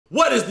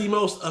What is the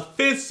most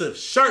offensive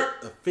shirt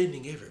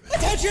offending everybody?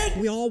 Attention!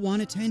 We all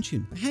want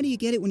attention. But how do you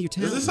get it when you're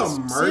talentless? Is this a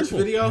merch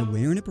video? You're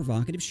wearing a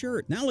provocative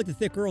shirt. Not like the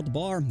thick girl at the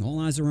bar. All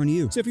eyes are on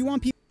you. So if you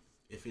want people...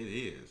 If it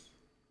is,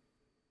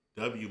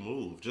 W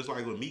move. Just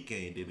like when Meat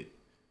Cane did it.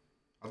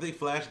 I think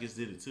Flash did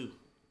it too.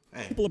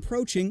 Hey. People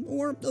approaching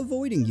or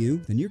avoiding you,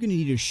 then you're gonna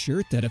need a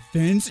shirt that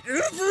offends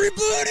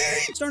everybody!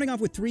 Starting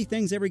off with 3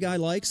 things every guy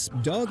likes.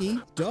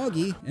 Doggy,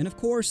 doggy, and of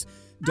course,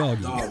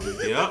 doggy.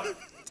 Yep.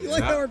 You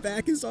like how our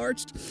back is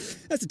arched?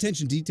 That's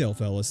attention to detail,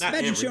 fellas.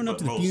 Imagine showing up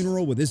to the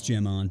funeral with this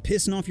gem on,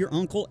 pissing off your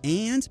uncle,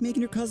 and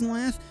making your cousin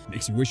laugh.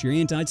 Makes you wish your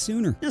aunt died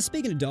sooner. Now,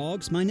 speaking of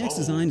dogs, my next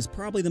design is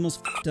probably the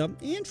most f***ed up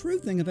and true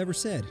thing I've ever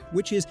said,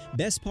 which is,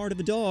 best part of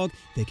a dog,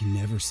 they can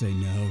never say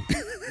no.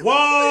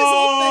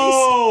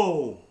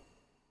 Whoa!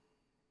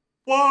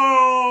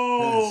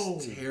 Whoa!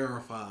 That's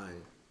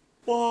terrifying.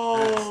 Whoa!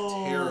 That's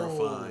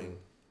terrifying.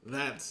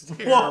 That's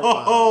terrifying.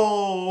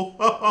 Whoa!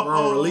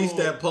 Bro, release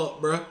that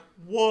pup, bro.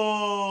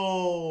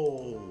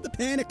 Whoa! The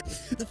panic,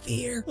 the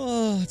fear.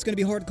 Oh, it's gonna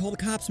be hard to call the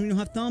cops when you don't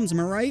have thumbs, am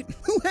I right?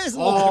 Who has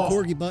looked at a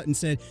corgi butt and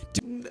said,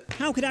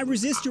 how could I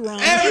resist your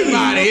honor?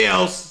 Everybody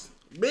else!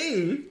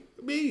 Me.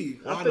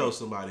 I know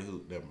somebody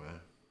who, never mind.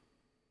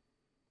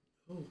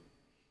 Who?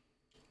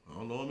 I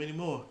don't know him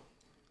anymore.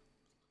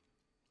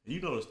 You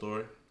know the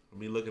story.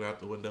 Me looking out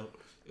the window.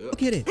 Yep.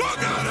 Look at it.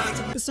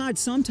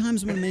 Besides,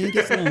 sometimes when a man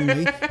gets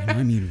lonely, and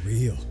I mean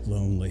real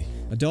lonely,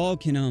 a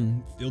dog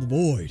can, fill the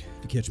void,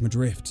 if you catch my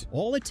drift.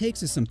 All it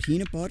takes is some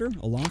peanut butter,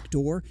 a locked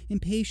door,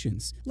 and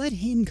patience. Let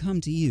him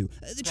come to you.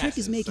 The trick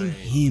is making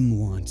him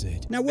want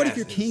it. Now, what if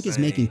your kink is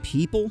making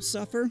people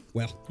suffer?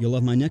 Well, you'll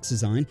love my next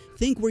design.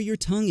 Think where your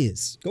tongue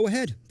is. Go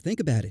ahead. Think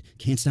about it.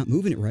 Can't stop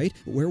moving it, right?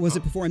 Where was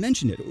it before I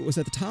mentioned it? Was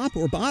it at the top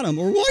or bottom?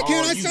 Or why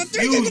can't I stop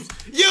thinking?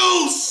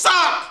 You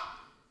suck!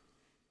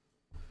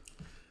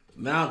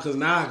 Now, cause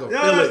now I can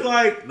feel it.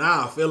 Like,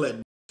 now I feel it.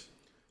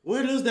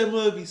 Where does that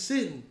mug be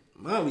sitting?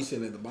 Mine be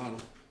sitting at the bottom.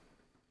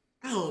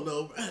 I don't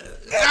know.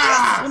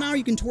 Well, now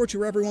you can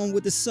torture everyone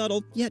with this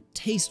subtle yet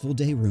tasteful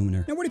day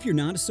ruiner. Now, what if you're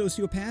not a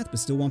sociopath but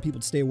still want people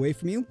to stay away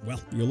from you? Well,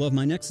 you'll love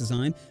my next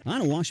design. I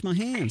don't wash my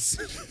hands.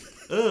 What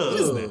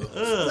is that?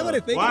 Is that what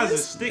I think why it is is?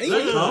 it sticking?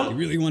 You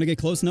really want to get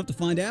close enough to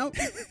find out?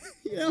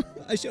 You know,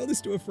 I showed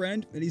this to a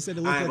friend and he said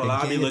it looked like a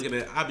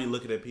I be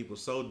looking at people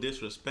so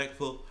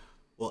disrespectful.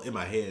 Well, in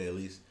my head at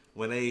least.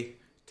 When they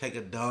take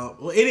a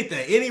dump, well,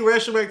 anything, any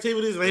restroom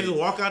activities, they just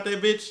walk out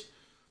that bitch.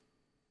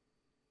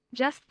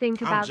 Just think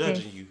about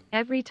this. You.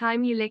 Every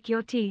time you lick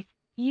your teeth,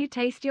 you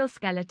taste your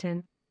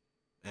skeleton.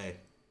 Hey,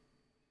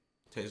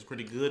 tastes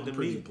pretty good to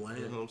me. Bland.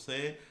 You know what I'm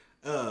saying?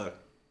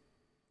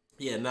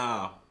 Yeah,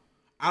 nah.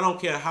 I don't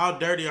care how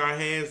dirty our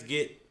hands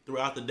get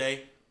throughout the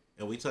day,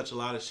 and we touch a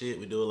lot of shit,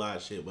 we do a lot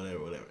of shit,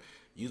 whatever.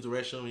 Use the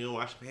restroom, you don't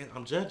wash your hands,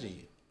 I'm judging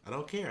you. I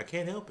don't care. I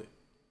can't help it.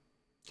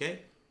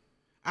 Okay?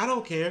 I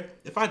don't care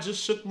if I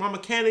just shook my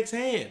mechanic's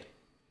hand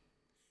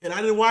and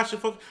I didn't wash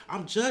it.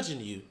 I'm judging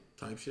you.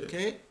 Type shit.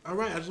 Okay? All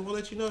right. I just want to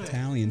let you know that.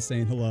 Italian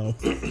saying hello.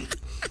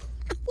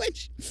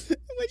 Which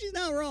is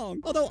not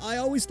wrong. Although I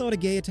always thought a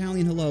gay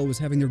Italian hello was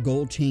having their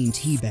gold chain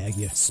teabag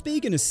you.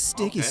 Speaking of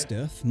sticky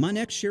stuff, my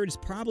next shirt is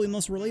probably the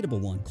most relatable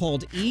one,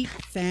 called Eat,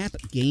 Fap,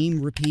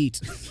 Game, Repeat.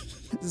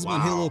 This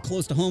one hit a little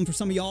close to home for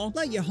some of y'all.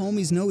 Let your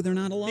homies know they're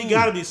not alone. You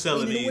gotta be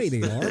selling these. The way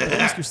they are, at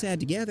least you're sad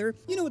together.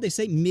 You know what they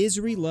say,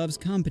 misery loves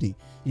company,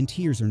 and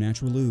tears are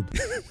natural lube.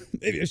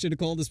 Maybe I should have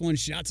called this one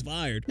Shots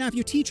Fired. Now, if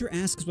your teacher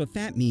asks what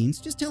fat means,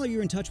 just tell her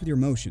you're in touch with your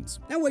emotions.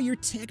 That way you're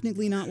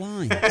technically not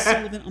lying.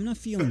 Sullivan, I'm not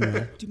feeling well.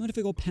 Do you mind if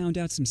I go pound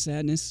out some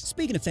sadness?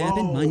 Speaking of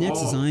fapping, my next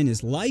design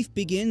is Life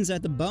Begins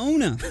at the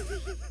Bona.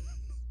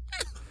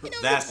 You know,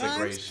 that's a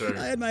great shirt.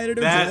 I had my editor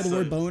draw the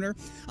word boner.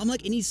 I'm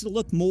like, it needs to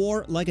look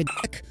more like a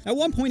dick. At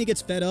one point, he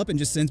gets fed up and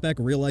just sends back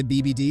a real-life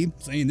BBD,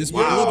 saying this is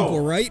what you're looking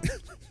for, right?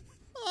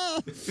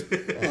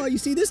 Oh, you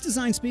see, this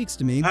design speaks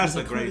to me. That's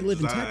a great design. We live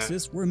in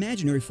Texas, where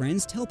imaginary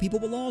friends tell people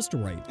what laws to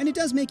write. And it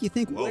does make you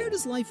think, where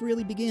does life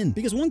really begin?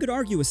 Because one could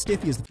argue as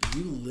stiffy as...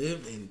 You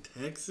live in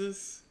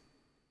Texas?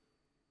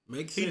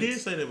 Makes sense. He did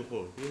say that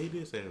before. Yeah, he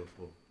did say that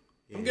before.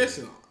 Yeah.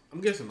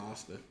 I'm guessing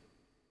Austin.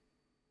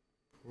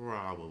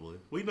 Probably.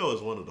 We know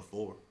it's one of the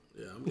 4.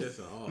 Yeah, I'm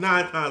guessing Austin.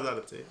 9 times out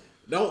of 10.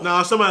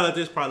 Somebody like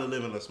this probably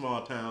live in a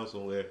small town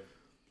somewhere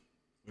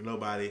where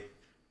nobody,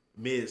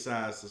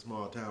 mid-sized to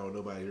small town where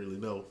nobody really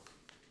know.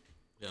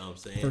 You know what I'm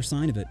saying? First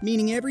sign of it.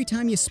 Meaning every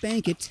time you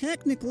spank it,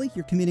 technically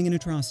you're committing an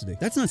atrocity.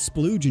 That's not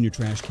splooge in your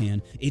trash can.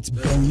 It's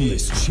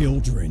boneless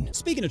children.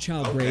 Speaking of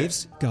child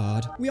graves,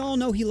 God. We all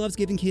know he loves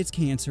giving kids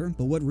cancer,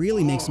 but what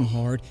really makes him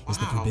hard is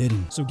the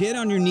forbidden. So get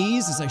on your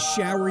knees as I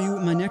shower you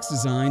with my next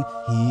design.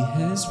 He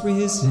has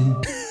risen.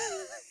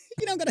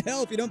 You don't gotta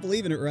help if you don't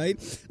believe in it, right?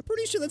 I'm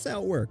pretty sure that's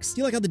how it works.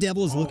 Do you like how the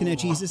devil is looking at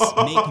Jesus,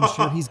 making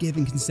sure he's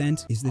giving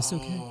consent? Is this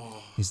okay?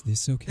 Is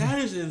this okay? That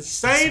is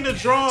insane to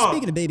draw.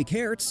 Speaking of baby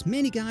carrots,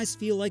 many guys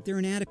feel like they're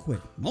inadequate.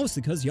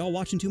 Mostly because y'all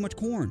watching too much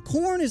corn.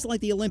 Corn is like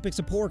the Olympics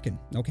of porking,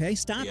 okay?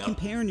 Stop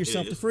comparing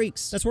yourself to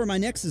freaks. That's where my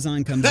next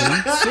design comes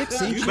in.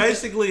 6 inches. You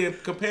basically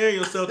compare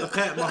yourself to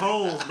Pat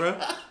Mahomes, bro.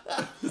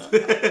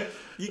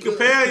 You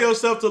compare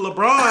yourself to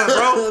LeBron,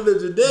 bro. The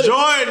genetic,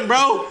 Jordan,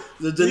 bro.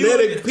 The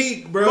genetic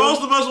peak, bro.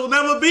 Most of us will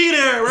never be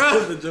there,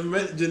 bro.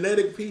 The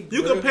genetic peak.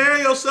 You compare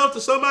yourself to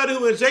somebody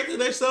who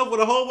injected themselves with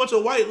a whole bunch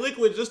of white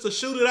liquid just to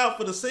shoot it out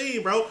for the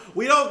scene, bro.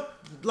 We don't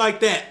like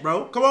that,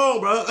 bro. Come on,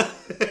 bro.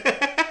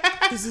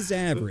 This is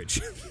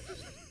average.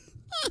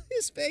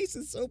 His face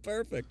is so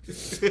perfect.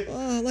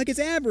 Oh, like it's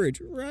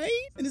average, right?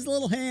 And his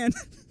little hand.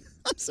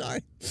 I'm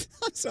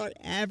sorry,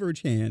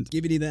 average hand.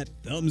 Giving you that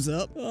thumbs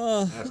up.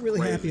 Oh, I'm really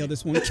happy how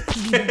this one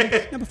came.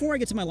 Now, before I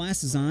get to my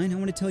last design, I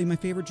want to tell you my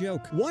favorite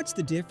joke. What's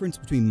the difference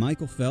between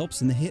Michael Phelps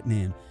and the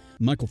Hitman?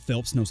 Michael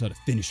Phelps knows how to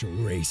finish a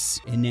race.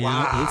 And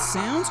now, it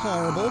sounds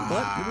horrible,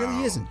 but it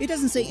really isn't. It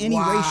doesn't say any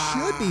race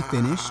should be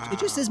finished. It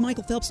just says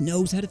Michael Phelps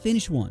knows how to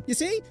finish one. You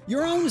see?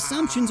 Your own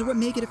assumptions are what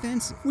make it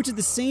offensive. Which is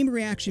the same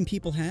reaction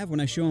people have when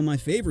I show them my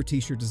favorite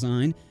t-shirt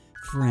design,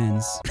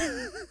 Friends.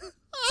 Oh,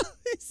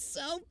 it's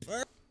so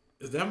perfect.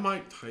 Is that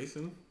Mike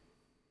Tyson?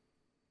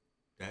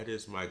 That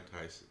is Mike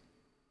Tyson.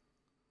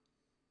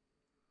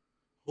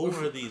 Who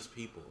are these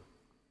people?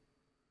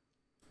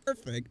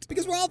 Perfect.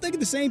 Because we're all thinking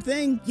the same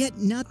thing, yet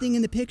nothing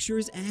in the picture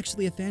is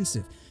actually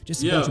offensive.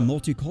 Just a bunch of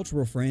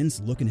multicultural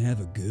friends looking to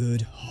have a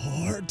good,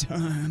 hard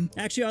time.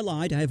 Actually, I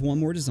lied. I have one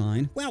more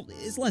design. Well,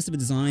 it's less of a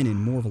design and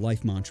more of a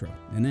life mantra.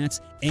 And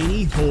that's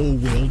any hole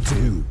will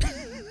do.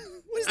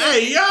 What is that?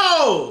 Hey,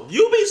 yo!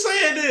 You be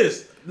saying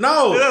this.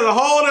 No. There's a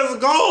hole, there's a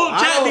goal.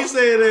 Chat be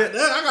saying that.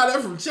 I got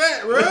that from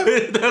chat, bro.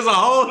 There's a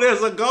hole,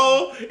 there's a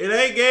goal. It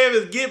ain't gave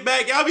us get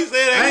back. Y'all be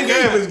saying that. Ain't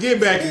gave us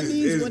get back. It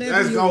means whatever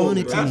that's you gold, want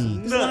it bro. to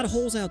mean. There's a lot of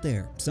holes out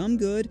there. Some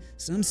good,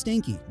 some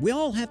stinky. We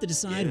all have to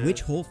decide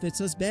which hole fits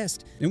us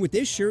best. And with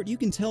this shirt, you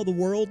can tell the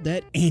world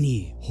that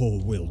any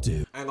hole will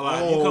do. I ain't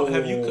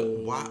gonna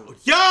lie. Wow.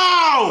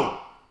 Yo!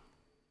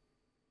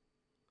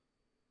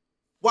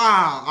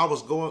 Wow,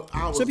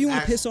 So if you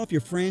want to piss off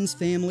your friends,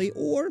 family,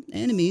 or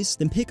enemies,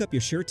 then pick up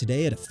your shirt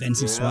today at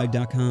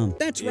offensiveswag.com.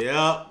 That's right.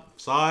 Yep.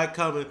 Saw it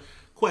coming.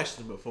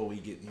 Question before we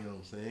get, you know what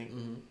I'm saying?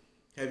 Mm-hmm.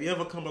 Have you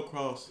ever come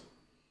across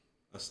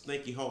a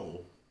stinky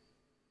hole?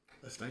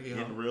 A stinky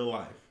hole? In real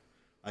life?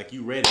 Like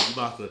you ready? You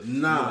about to...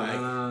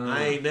 Nah.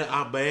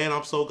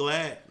 I'm so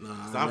glad.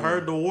 I've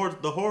heard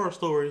the horror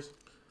stories.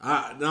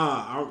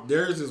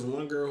 There's this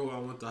one girl who I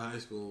went to high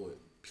school with.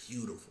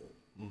 Beautiful.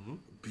 Mm-hmm.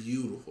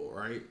 Beautiful,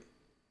 right?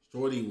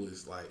 Shorty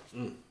was like,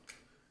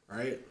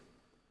 right?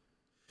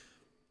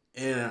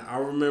 And I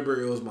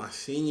remember it was my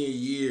senior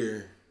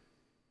year.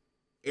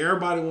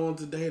 Everybody wanted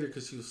to date her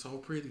because she was so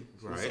pretty.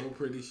 She was so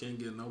pretty, she didn't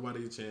give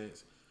nobody a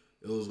chance.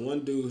 There was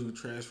one dude who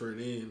transferred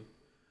in.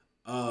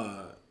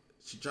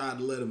 She tried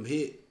to let him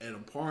hit at a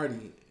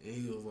party, and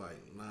he was like,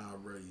 nah,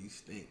 bro, you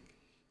stink.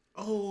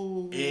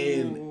 Oh.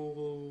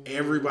 And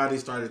everybody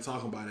started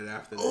talking about it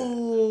after that.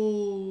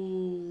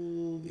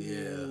 Oh.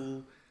 Yeah.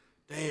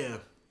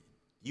 Damn.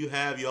 You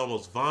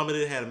almost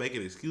vomited, had to make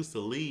an excuse to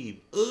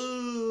leave.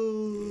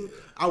 Ooh. Yeah.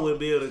 I wouldn't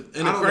be able to.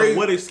 And I don't know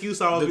what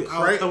excuse I was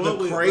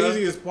the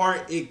craziest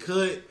part, it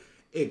could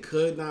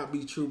not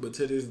be true, but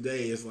to this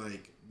day, it's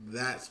like,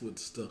 that's what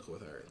stuck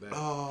with her.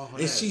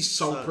 And she's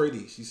so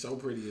pretty. She's so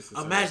pretty.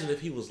 Imagine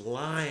if he was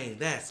lying.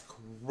 That's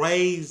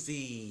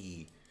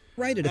crazy.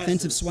 Right at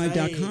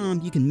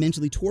offensiveswag.com, you can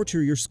mentally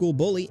torture your school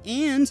bully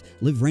and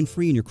live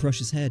rent-free in your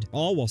crush's head,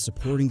 all while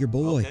supporting your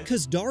boy.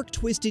 Because dark,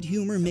 twisted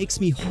humor makes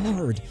me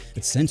hard,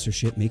 but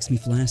censorship makes me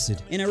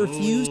flaccid. And I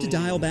refuse to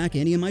dial back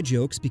any of my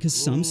jokes because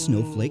some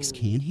snowflakes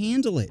can't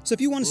handle it. So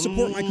if you want to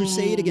support my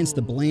crusade against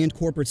the bland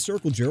corporate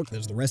circle jerk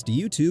that's the rest of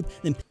YouTube,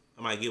 then...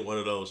 I might get one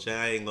of those.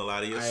 I ain't gonna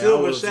lie to you.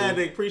 Silver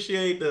Shaddick,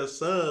 appreciate the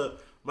sub.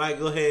 Might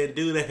go ahead and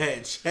do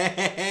that.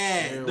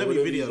 Chat.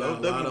 W video.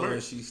 W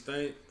merch. She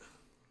stank.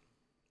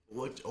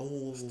 What?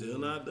 Oh, still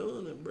not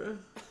doing it, bro.